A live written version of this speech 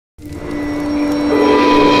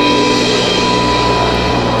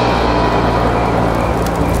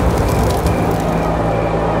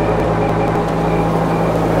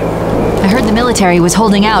military was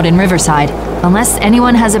holding out in Riverside. Unless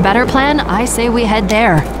anyone has a better plan, I say we head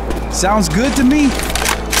there. Sounds good to me.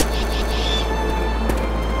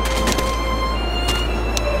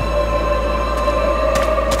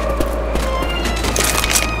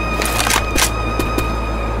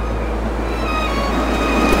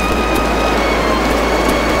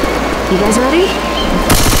 You guys ready?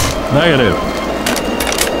 Negative.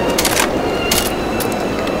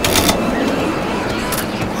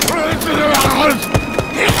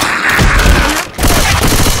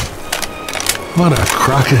 What a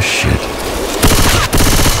crock of shit.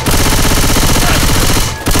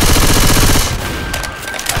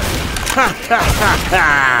 Ha ha ha ha!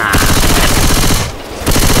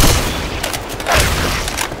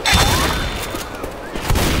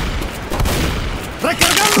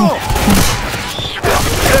 Recargando!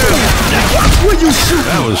 Will you shoot?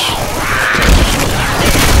 That was...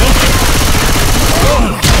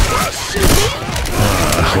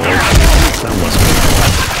 that wasn't...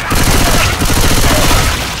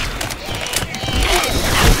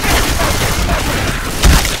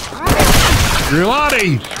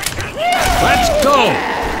 Reloading! Let's go!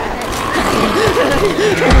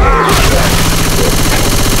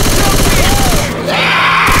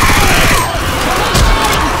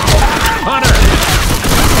 Hunter!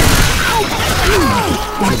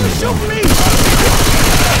 Shoot me!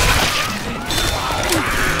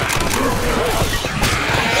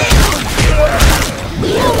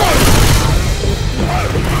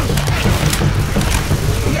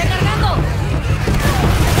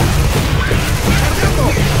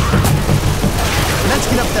 Let's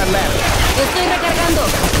get up that ladder. Estoy recargando.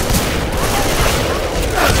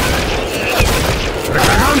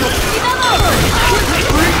 Recargando!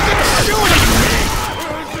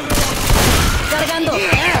 Cargando.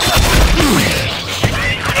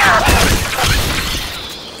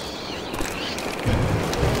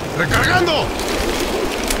 Recargando!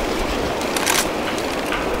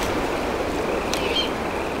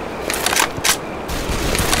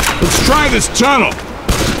 Let's try this tunnel!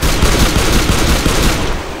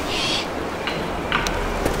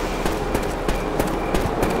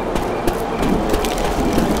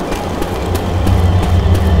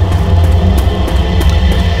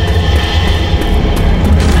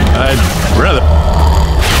 Brother.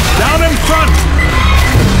 Down in front!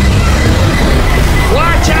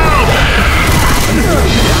 Watch out!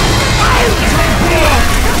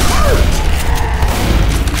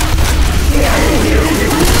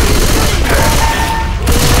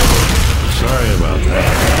 Sorry about that.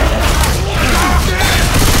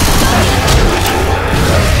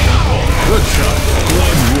 Good shot.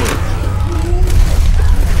 Good work.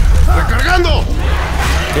 Recargando!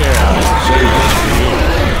 Yeah, save this for you.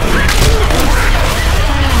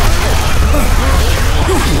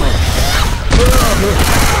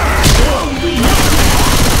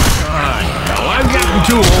 Hell, I'm getting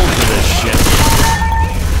too old for this shit.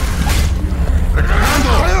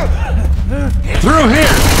 Through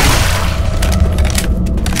here!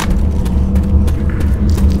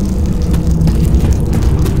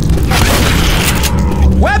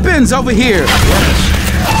 Weapons over here! Yes.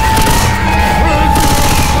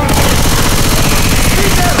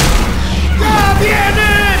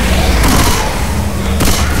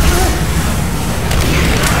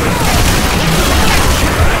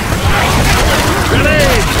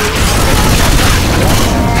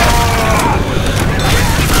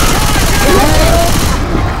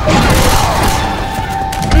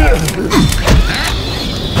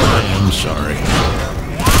 I'm sorry.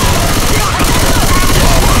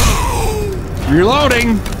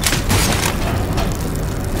 Reloading!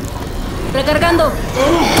 Recargando.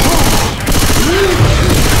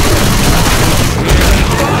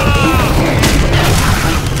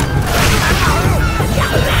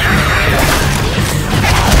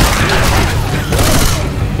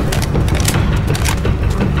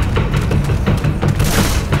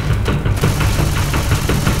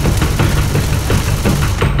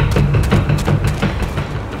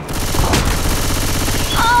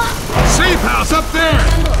 Safe house up there!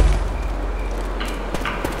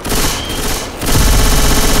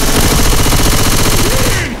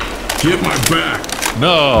 Get my back!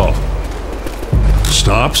 No!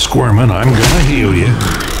 Stop squirming, I'm gonna heal you.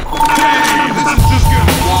 Hey, this is just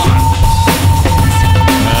getting wild!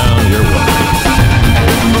 Well, you're welcome.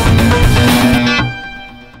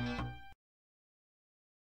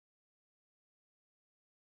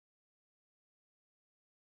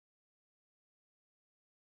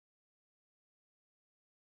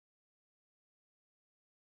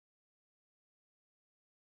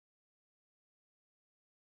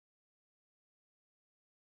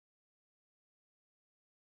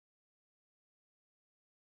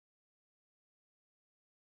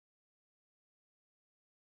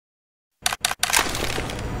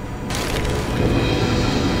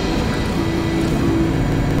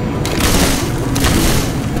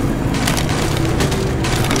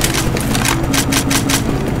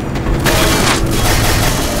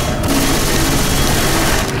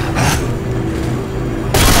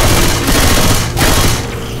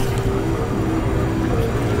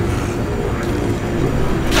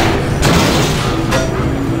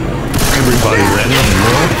 Everybody ready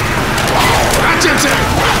anymore?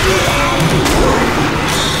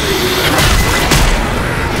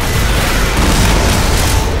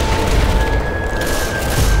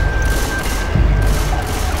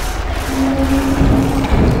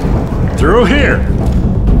 Through here.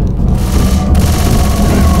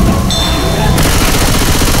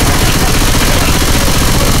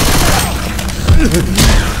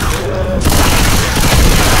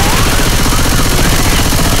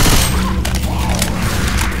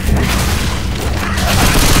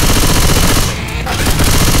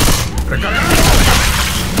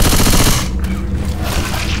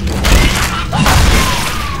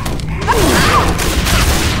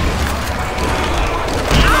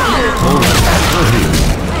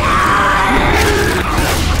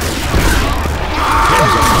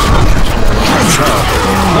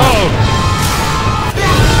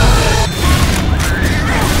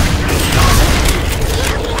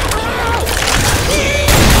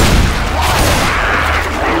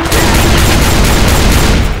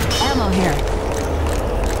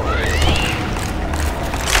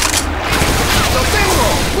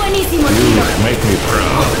 Make me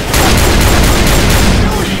proud.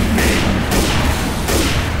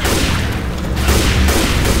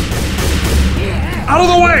 Out of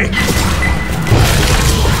the way!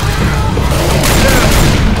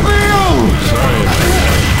 Sorry.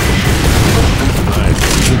 I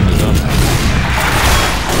shouldn't have done that.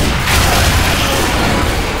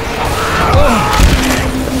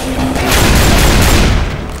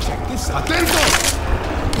 Check this out. Atento!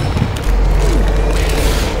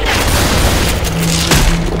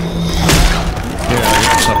 Yeah, I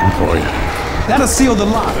got something for you. That'll seal the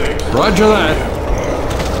lock. Roger that.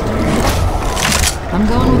 I'm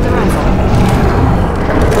going with the rifle.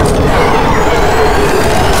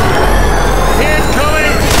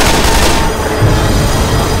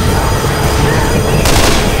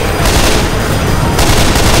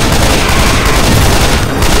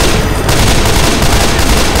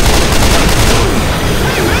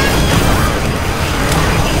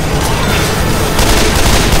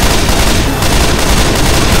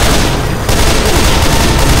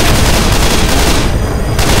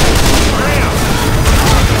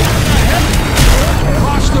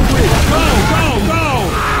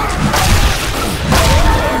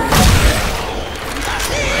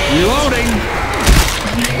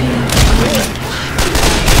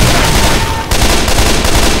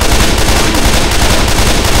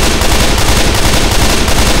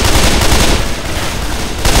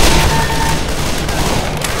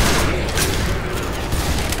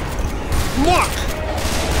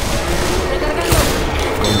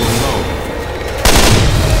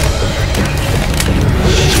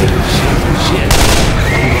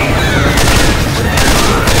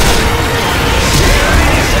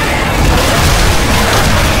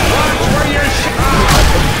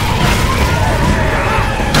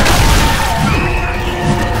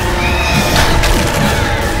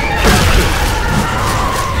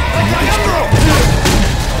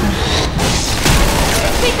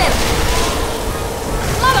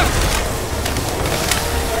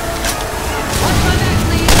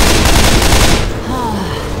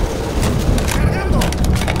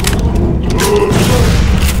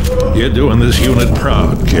 You're doing this unit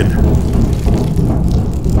proud, kid.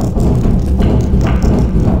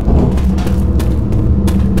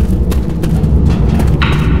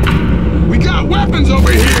 We got weapons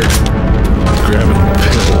over here! Grabbing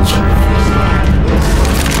pills.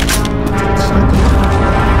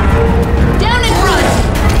 Down in front!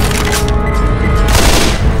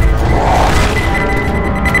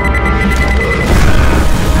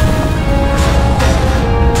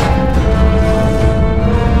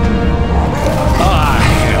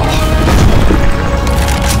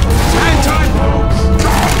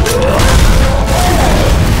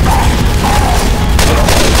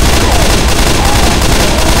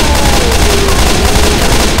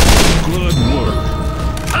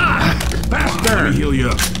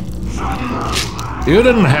 You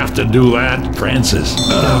didn't have to do that, Francis.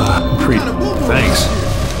 Thanks.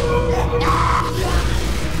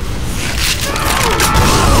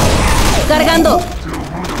 Cargando.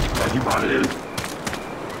 Everybody!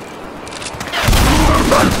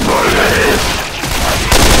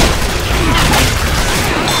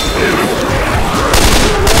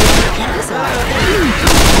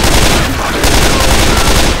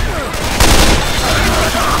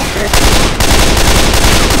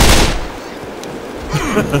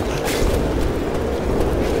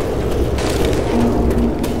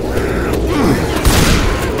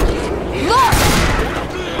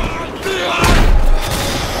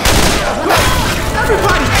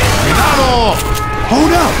 Cuidado!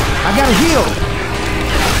 Hold up! I gotta heal!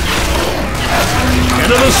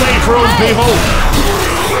 Into the safe room, people!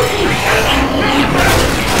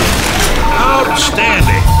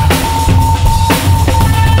 Outstanding!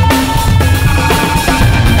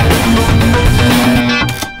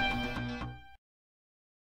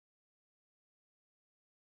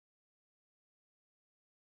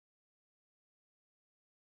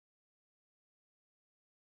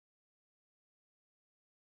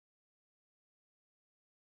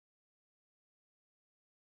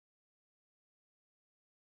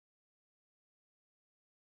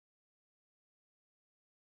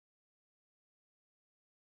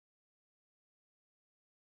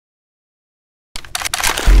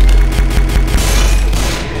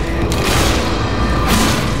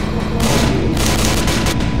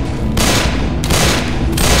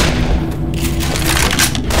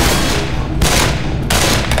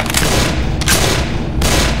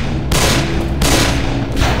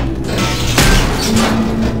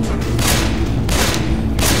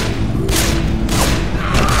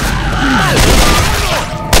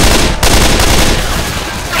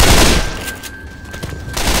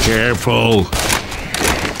 Careful.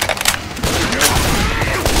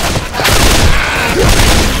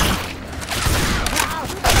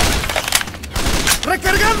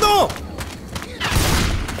 ¡Recargando!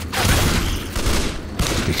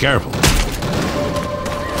 Be careful.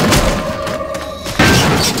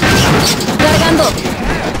 Cargando.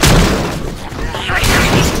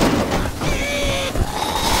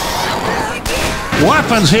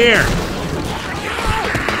 Weapons here!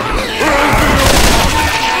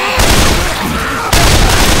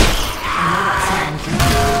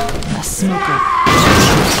 A smoker.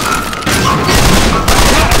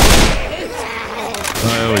 I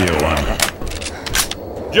owe you one.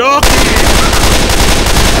 Jockey!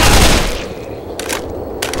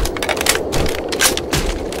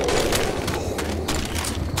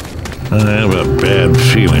 I have a bad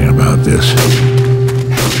feeling about this.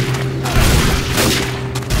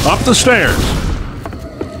 Up the stairs!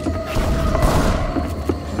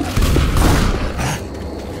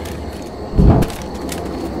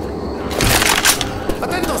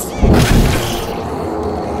 Atentos!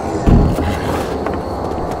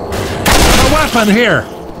 A weapon here!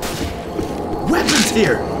 Weapons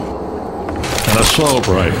here! An assault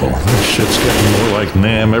rifle. This shit's getting more like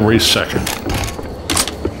Nam every second.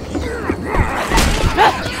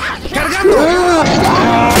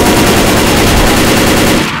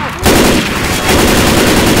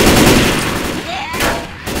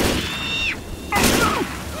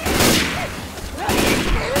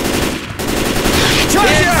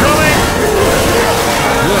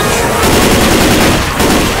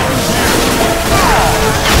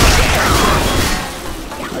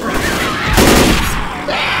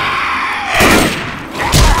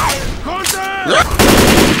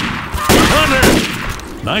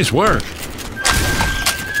 Nice work.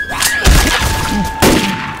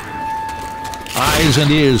 Eyes and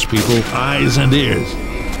ears, people. Eyes and ears.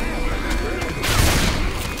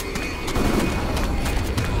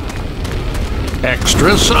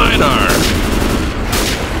 Extra sidearm.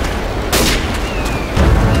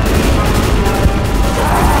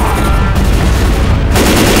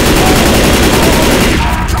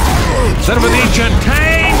 Instead of an ancient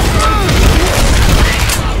tank.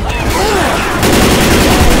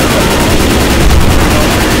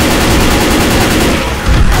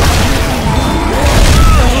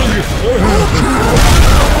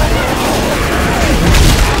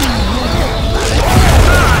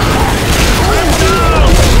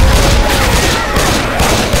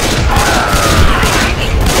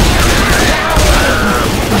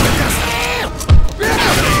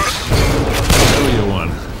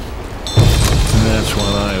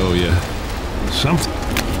 Something.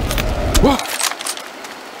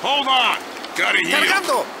 Hold on! Gotta heal!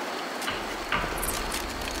 Cargando!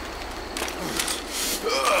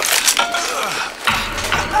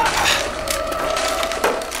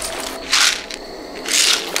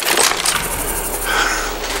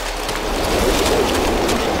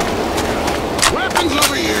 Weapons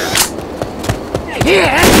over here!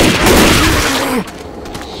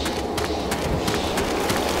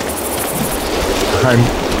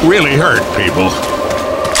 I'm really hurt, people.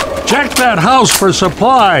 Check that house for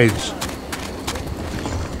supplies.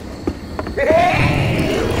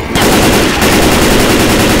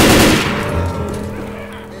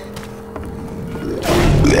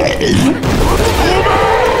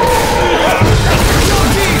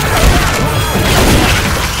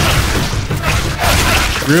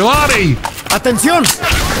 Reloading! ¡Atención!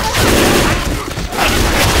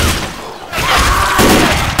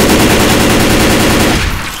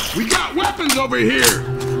 Weapons over here!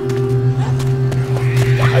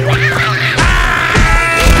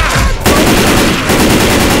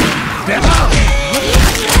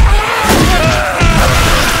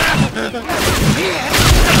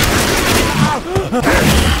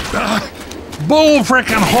 Bull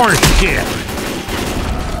frickin' horse shit!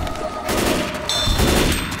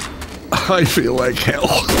 I feel like hell.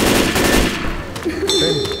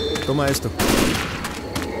 Toma esto.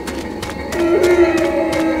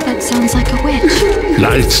 That sounds like a witch.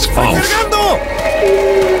 Lights off.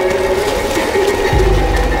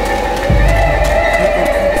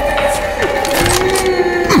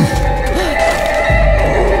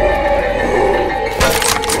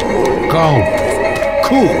 Go.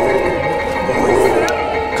 Cool.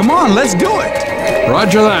 Come on, let's do it.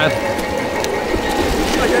 Roger that.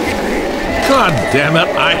 God damn it,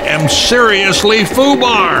 I am seriously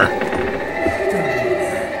foobar!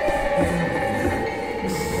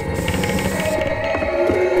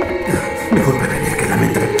 Mejor prevenir que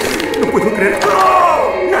lamentar. No puedo creer.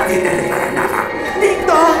 ¡No! Nadie te regala nada.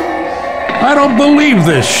 ¡Dicta! I don't believe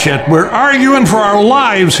this shit. We're arguing for our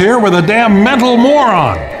lives here with a damn mental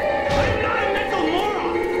moron.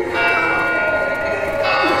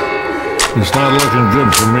 It's not looking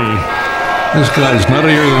good for me. This guy's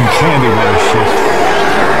nuttier than candy bar shit.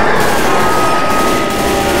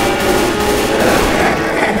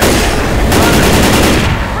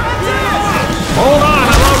 Hold on,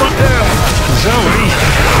 I'm over there. Zoe.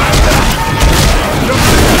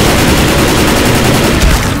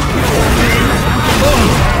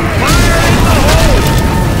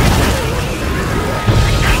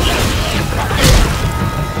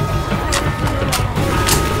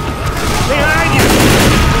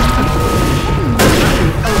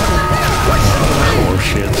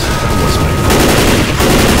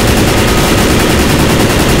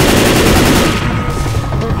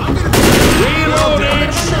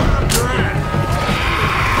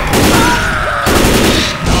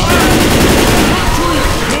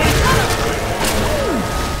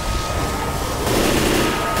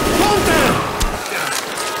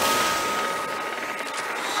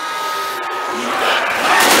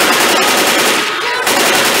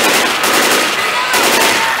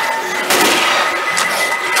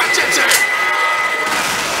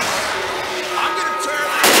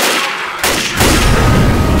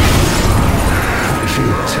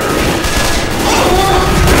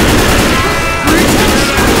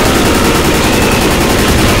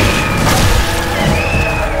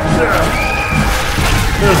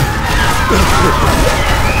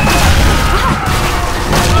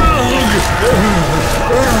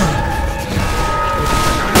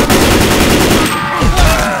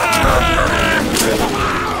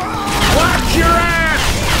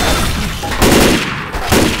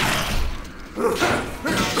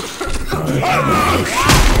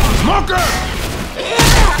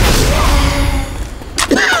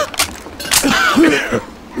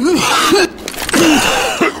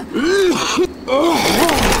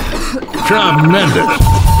 Tremendous.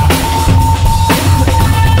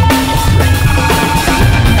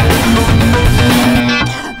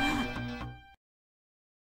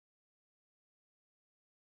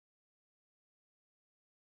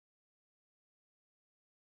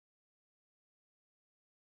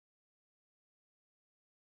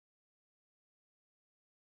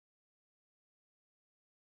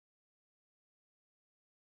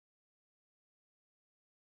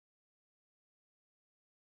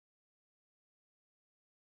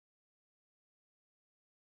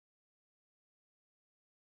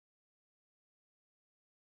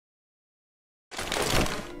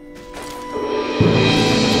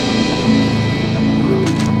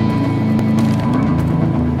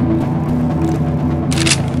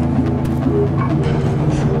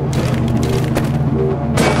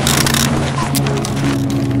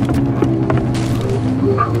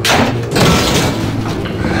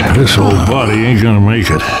 This old body ain't gonna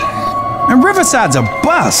make it. And Riverside's a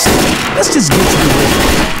bust. Let's just get to the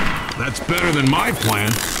river. That's better than my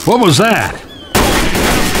plan. What was that?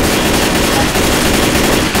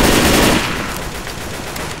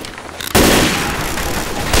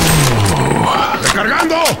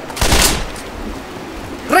 ¡Recargando!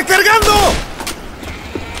 ¡Recargando!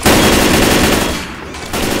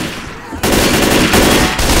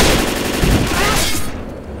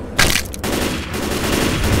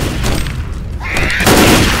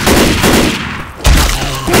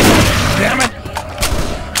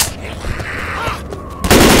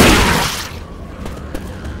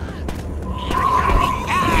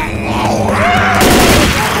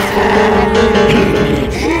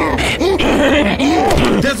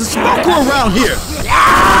 There's a smoker around here!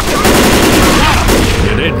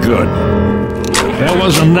 You did good. That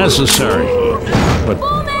wasn't necessary, but...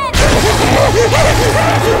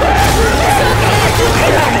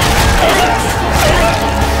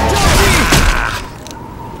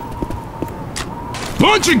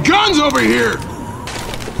 Bunch of guns over here!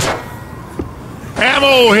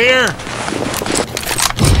 Ammo here!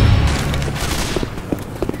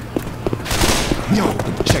 Yo,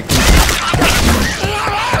 check this.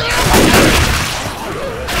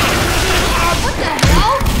 What the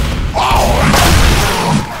hell?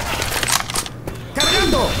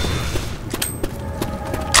 Cargando!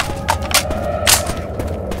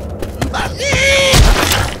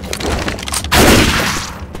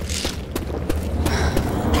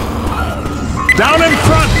 Down in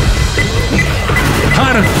front!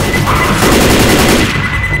 Hunter!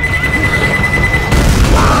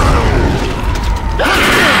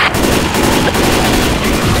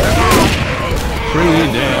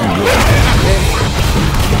 Pretty damn good.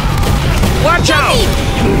 Watch out!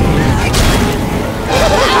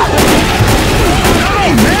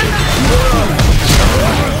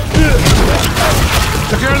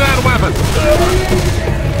 Secure that weapon!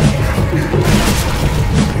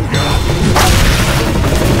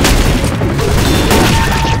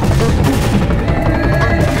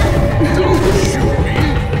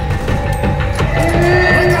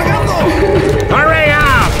 Hurry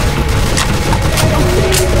up!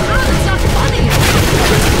 That's not funny.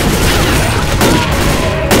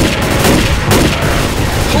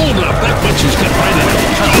 Hold up, that witch has got right in the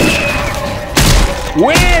pouch.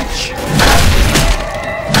 Witch!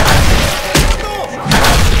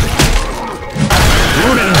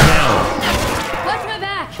 Rooting hell. Watch my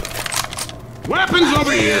back. Weapons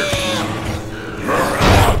over here!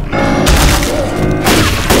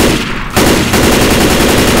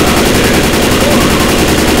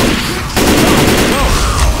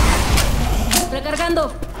 Recargando.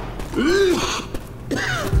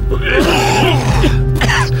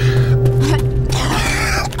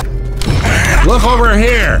 Look over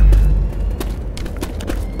here.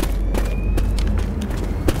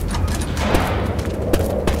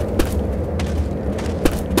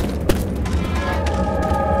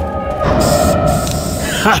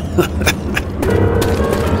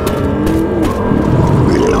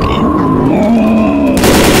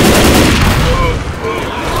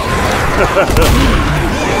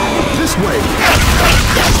 This way.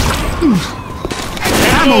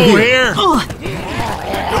 Ammo here.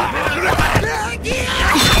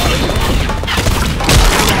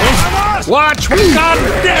 Watch me, God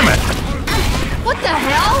damn it! What the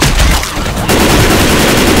hell?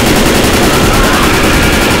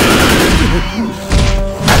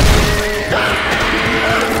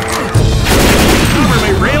 Cover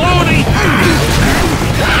me, reloading!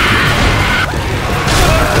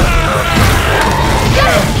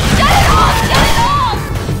 Get it! Get it off! Get it off!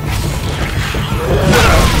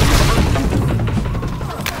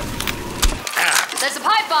 There's a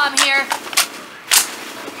pipe bomb here.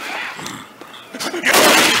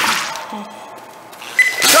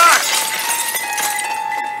 Doc!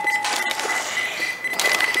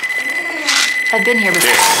 I've been here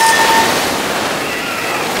before.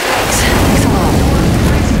 Thanks a lot.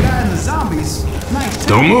 Crazy guy and the zombies. Nice.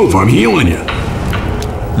 Don't move, I'm healing you.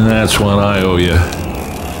 That's one I owe you.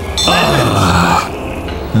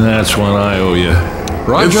 That's one I owe you.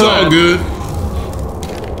 Roger It's all that. good.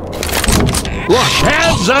 Look,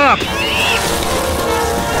 hands up!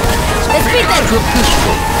 Let's beat them.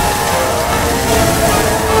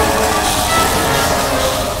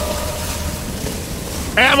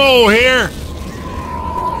 Ammo here!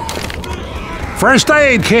 First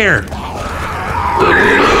aid here!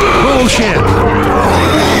 Bullshit!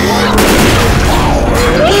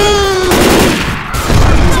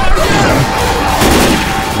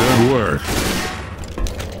 Good work.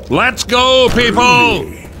 Let's go,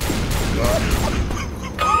 people!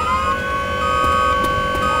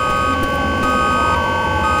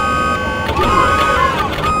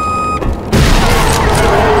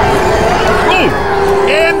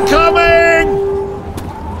 Incoming!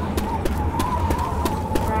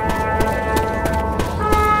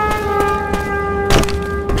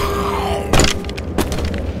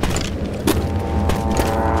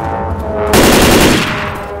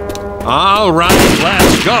 All right,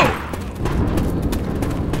 let's go.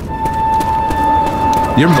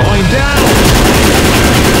 You're going down.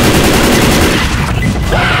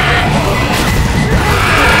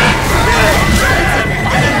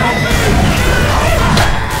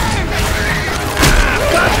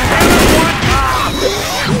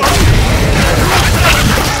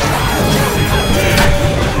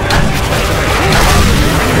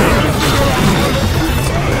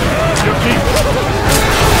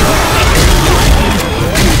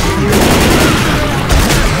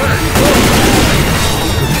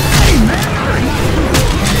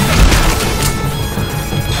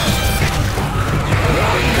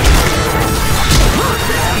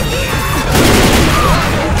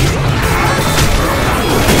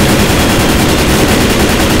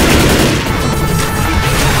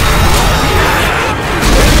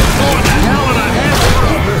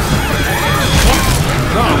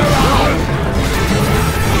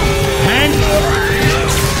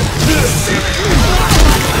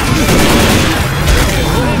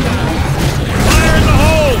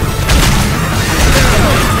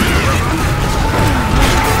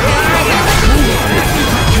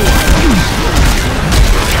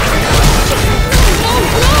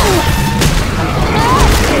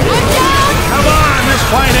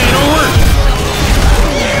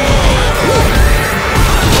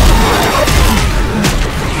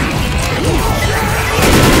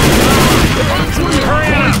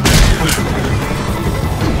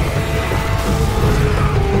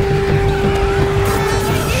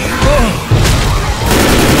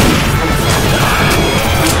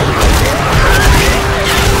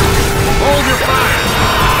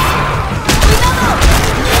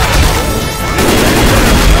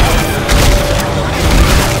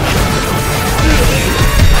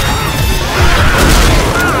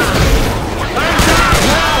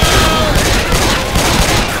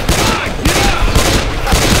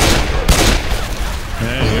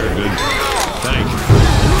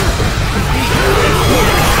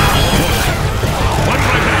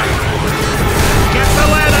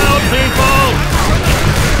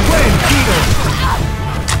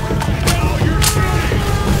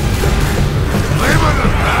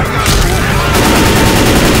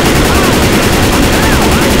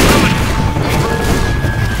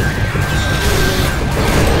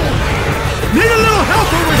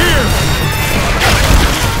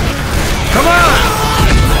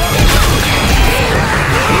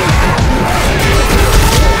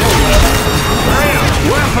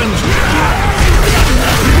 weapons!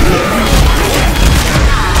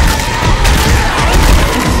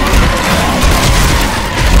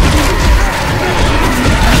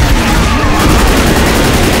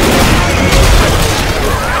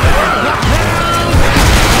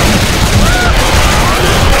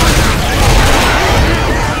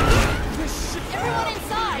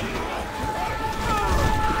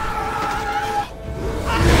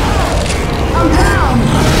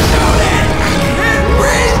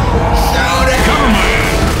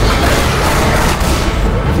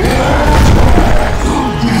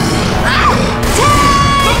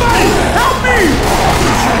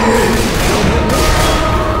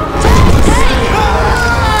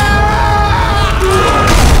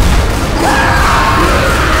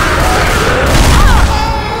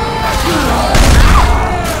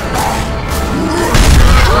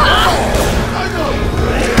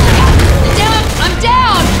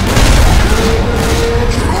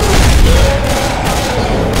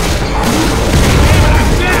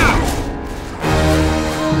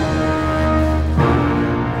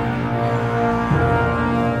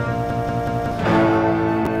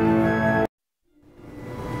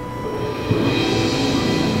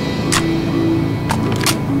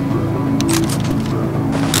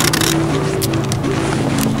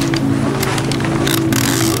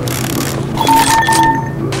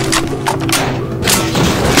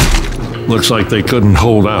 Looks like they couldn't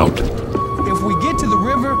hold out. If we get to the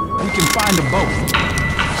river, we can find a boat.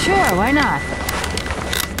 Sure, why not?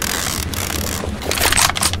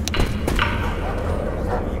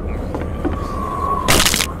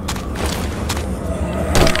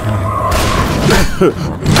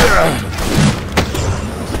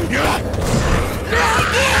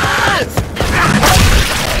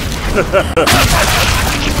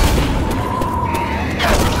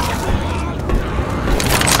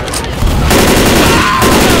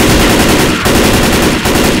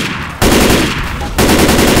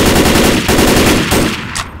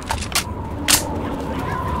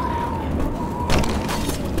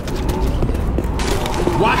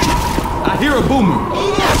 Watch it! I hear a boomer.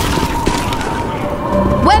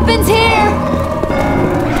 Weapons here!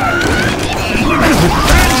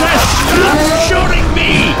 Princess, stop shooting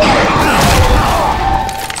me!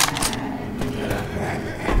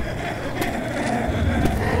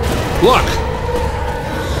 Look!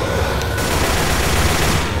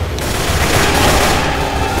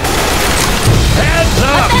 Heads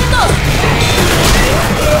up!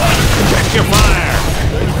 Check your fire!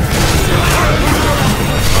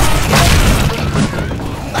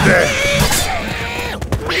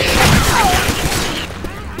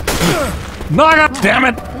 Knock up, damn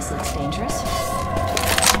it! This looks dangerous.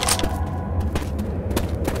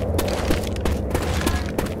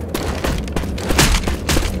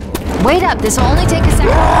 Wait up, this will only take a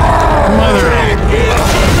second.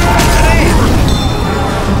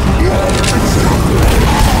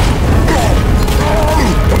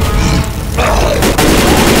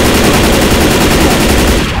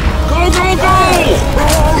 Go, go, go!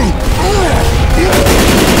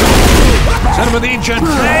 Son of an ancient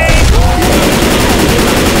train!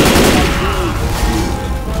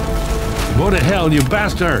 What the hell, you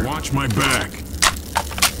bastard! Watch my back.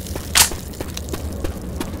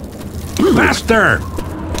 Bastard!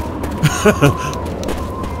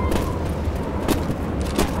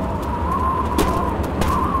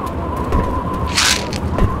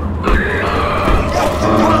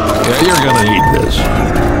 Yeah, you're gonna eat this.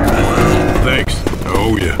 Thanks.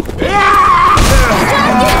 Oh, yeah.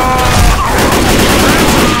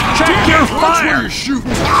 Check your Watch where fire! you're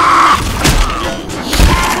shooting.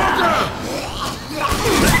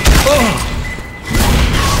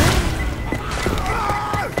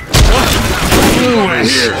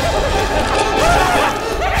 Lewis!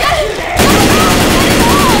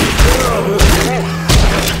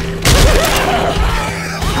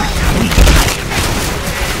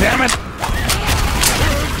 Damn it!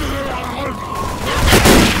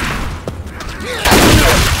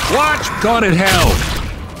 Watch! Thought it held.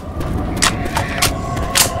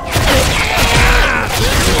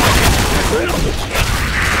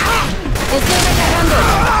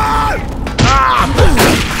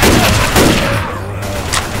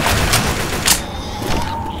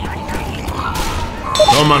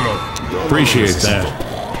 Tómalo. Appreciate that.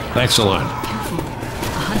 Thanks a lot.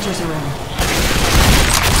 Hunters around.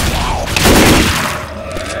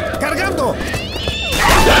 ¡Cargando!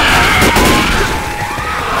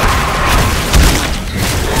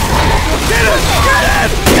 Get it! Get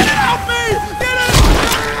it! Get it off me! Get it!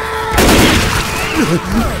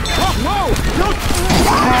 Whoa!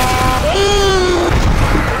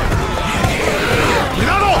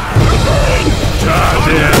 No!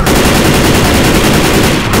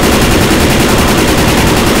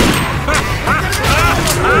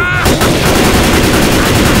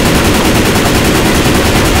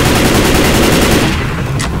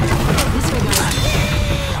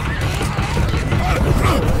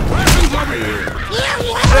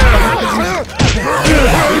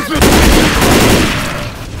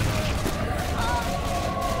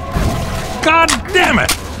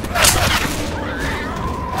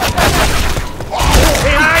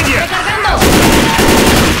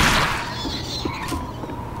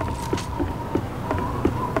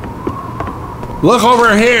 Look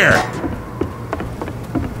over here!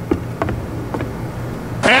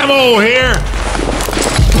 Ammo here!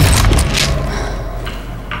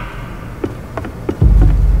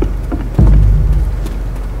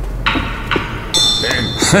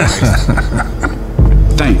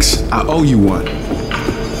 Thanks. I owe you one.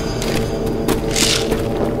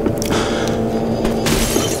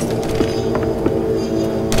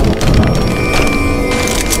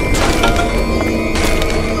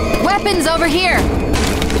 Weapons over here!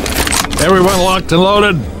 Everyone locked and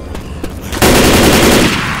loaded?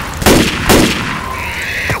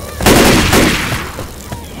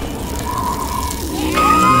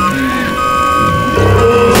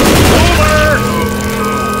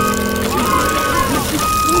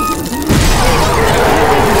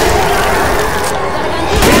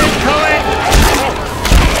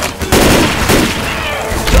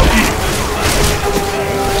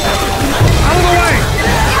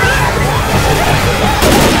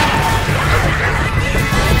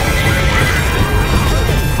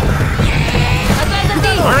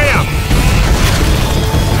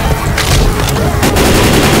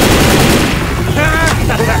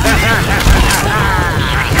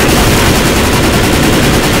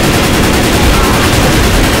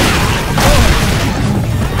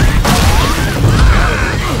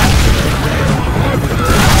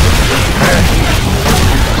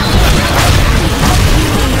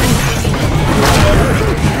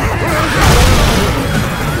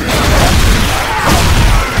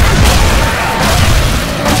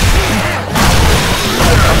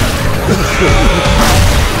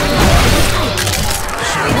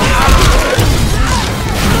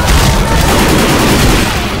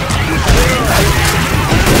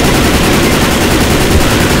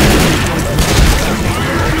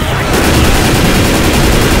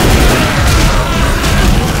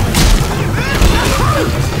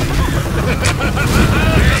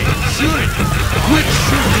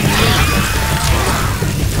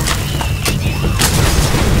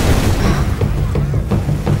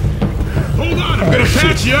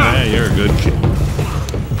 Yeah, you're a good kid.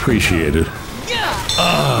 Appreciate it.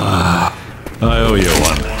 I owe you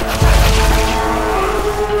one.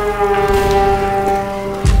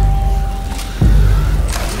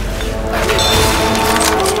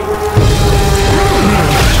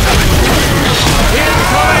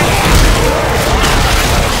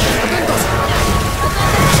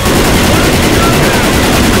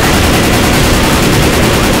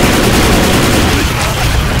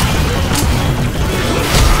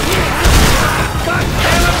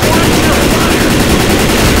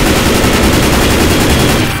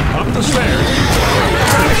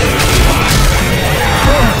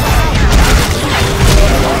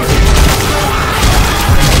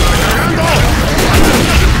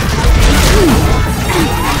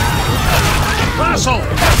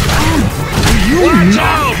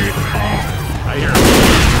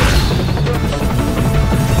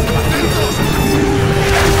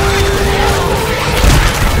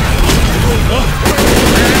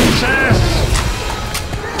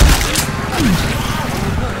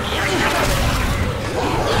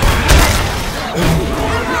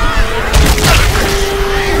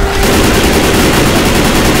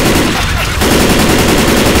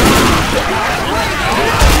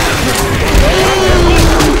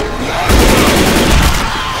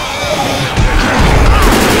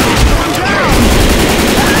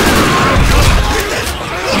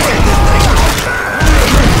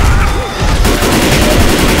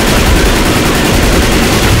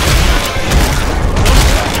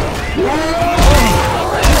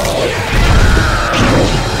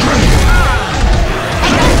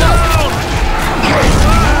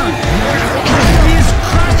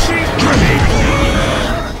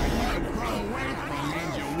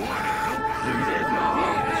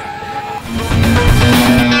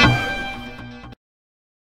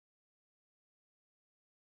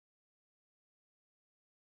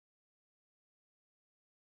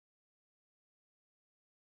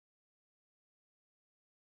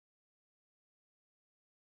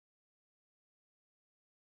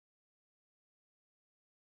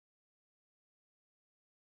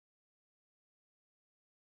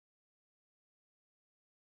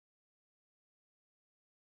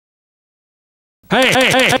 Hey,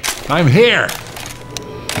 I'm here.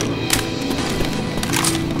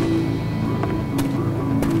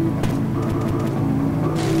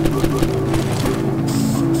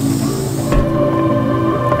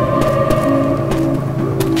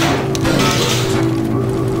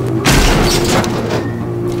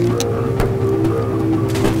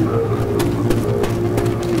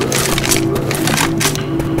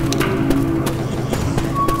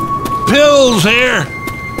 rules here.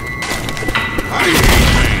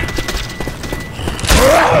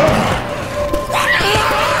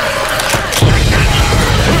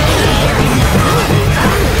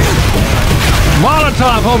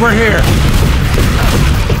 Molotov over here.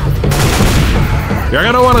 You're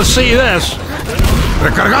gonna want to see this.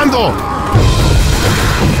 Recargando.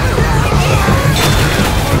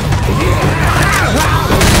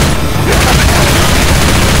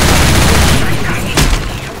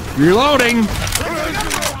 Reloading.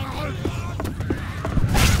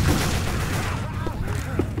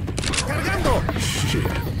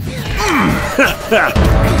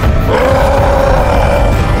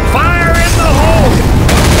 Fire in the hole!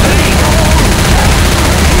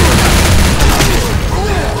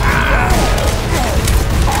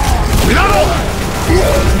 ¡Cuidado!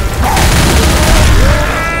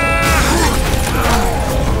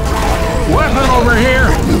 Weapon over here!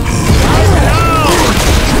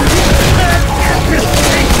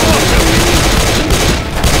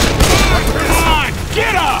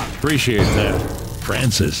 Get up! Appreciate that,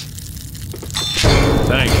 Francis.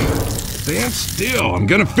 Thank you. Stand still. I'm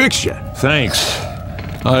gonna fix you. Thanks.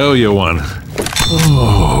 I owe you one.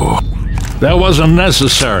 Oh, that wasn't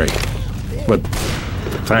necessary. But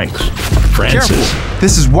thanks, Francis. Careful.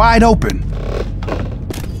 This is wide open.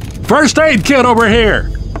 First aid kit over here.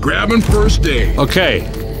 Grabbing first aid. Okay.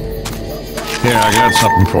 Here, I got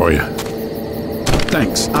something for you.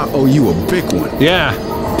 Thanks. I owe you a big one. Yeah.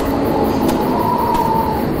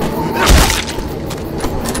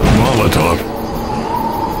 Molotov.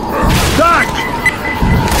 Doc!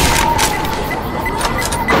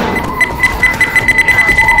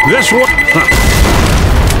 This one.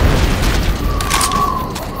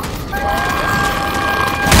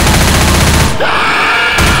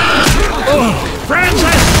 Oh,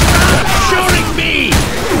 Francis! Stop shooting me!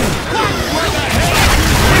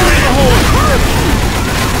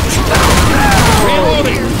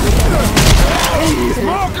 Reloading!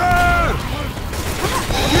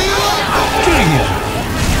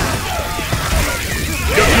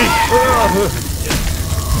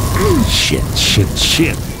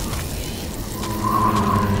 Shit.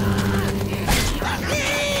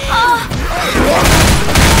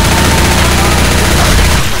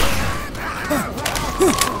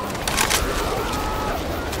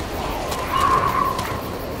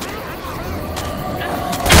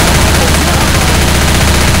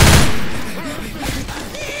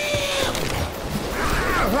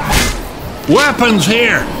 Weapons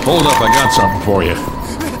here! Hold up, I got something for you.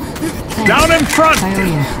 Down in front! I owe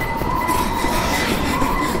you.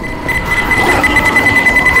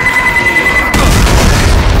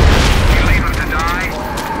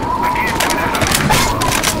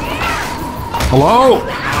 Hello?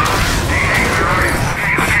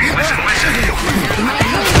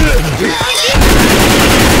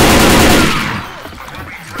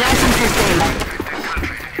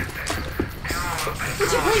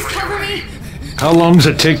 Would you please cover me? How long does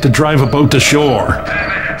it take to drive a boat to shore?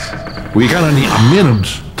 We got any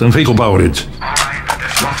minutes to think about it.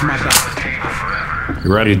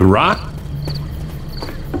 You ready to rock?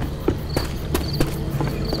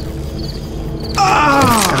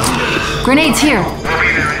 Grenades here. We'll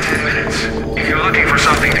be there in 10 minutes. If you're looking for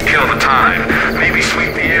something to kill the time, maybe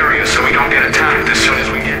sweep the area so we don't get attacked as soon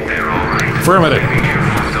as we get there, all right? Affirmative. Be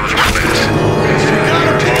careful with those weapons.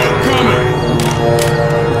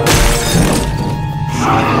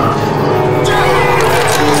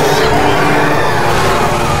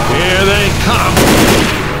 Here they come.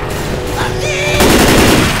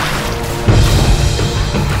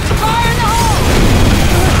 Fire in the hole!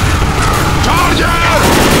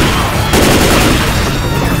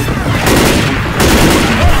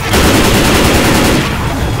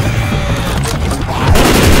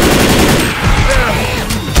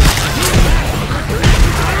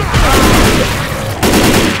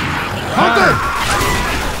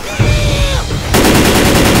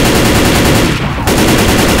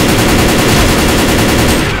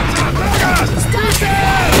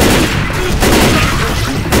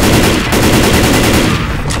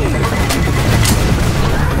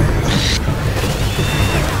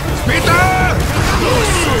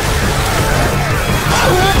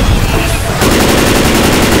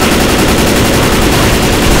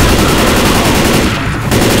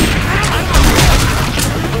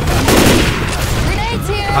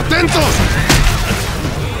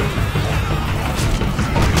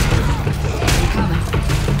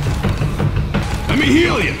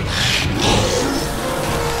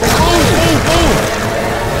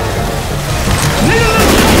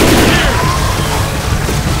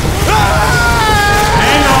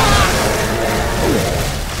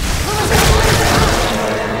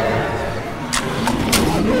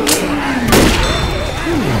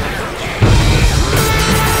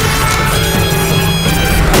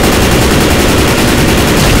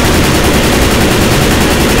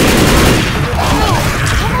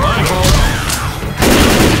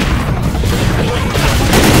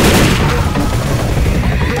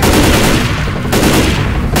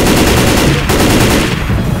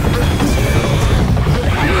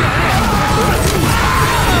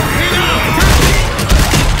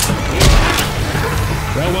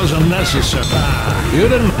 necessary. You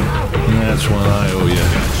didn't. That's what I owe you.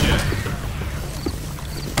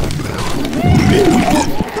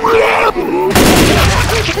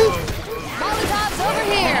 Molotovs over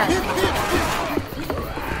here!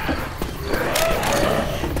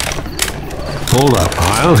 Hold up,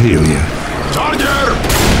 I'll heal you.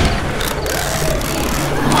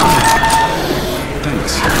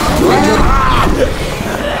 Thanks.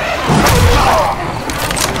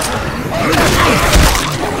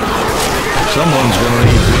 Someone's gonna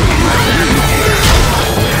need me.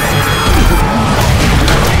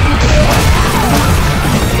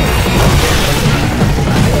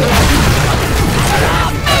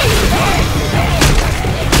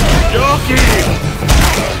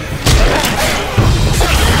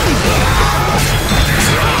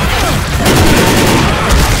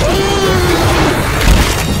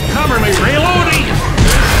 Cover me, reloading!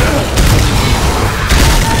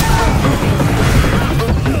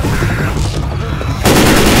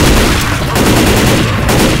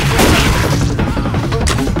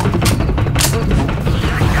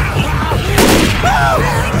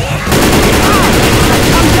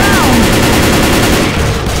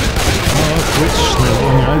 Quit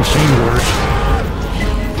sniveling, I've seen worse.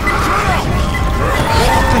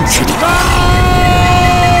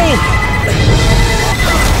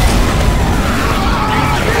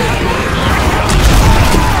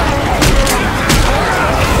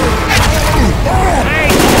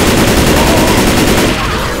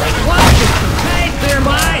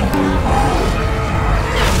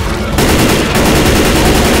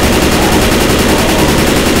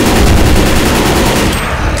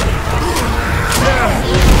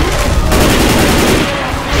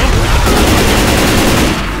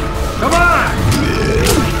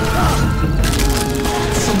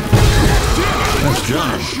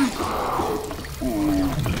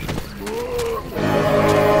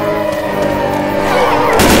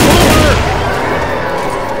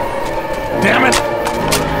 Damn it!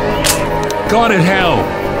 God in hell!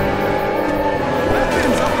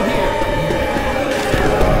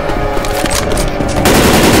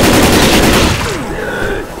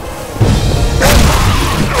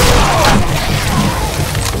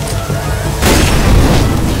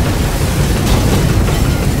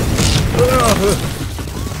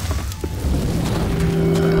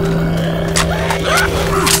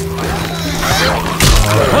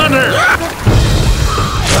 Hunter!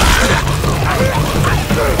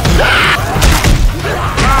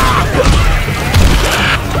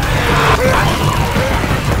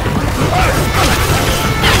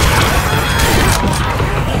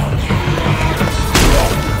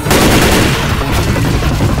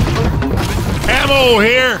 Ammo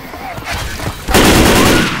here!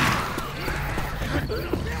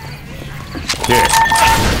 Here.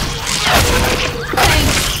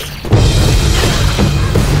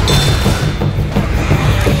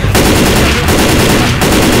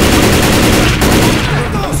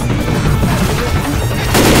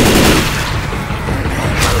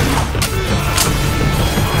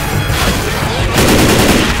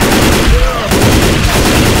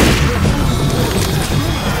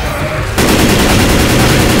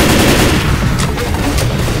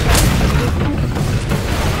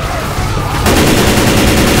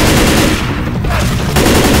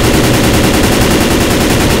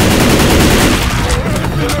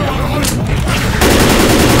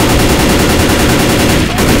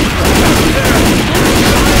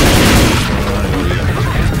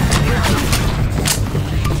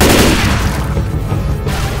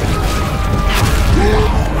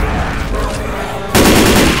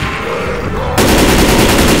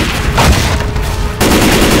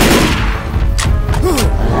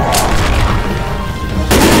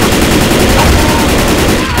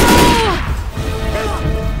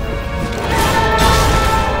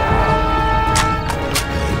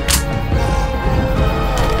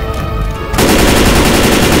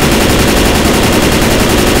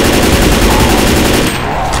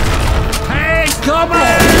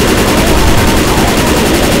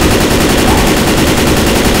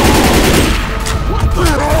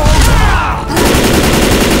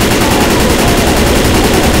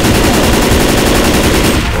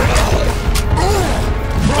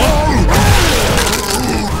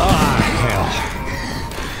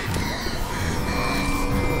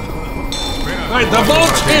 Right, the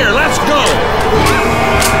boat's here. Let's go.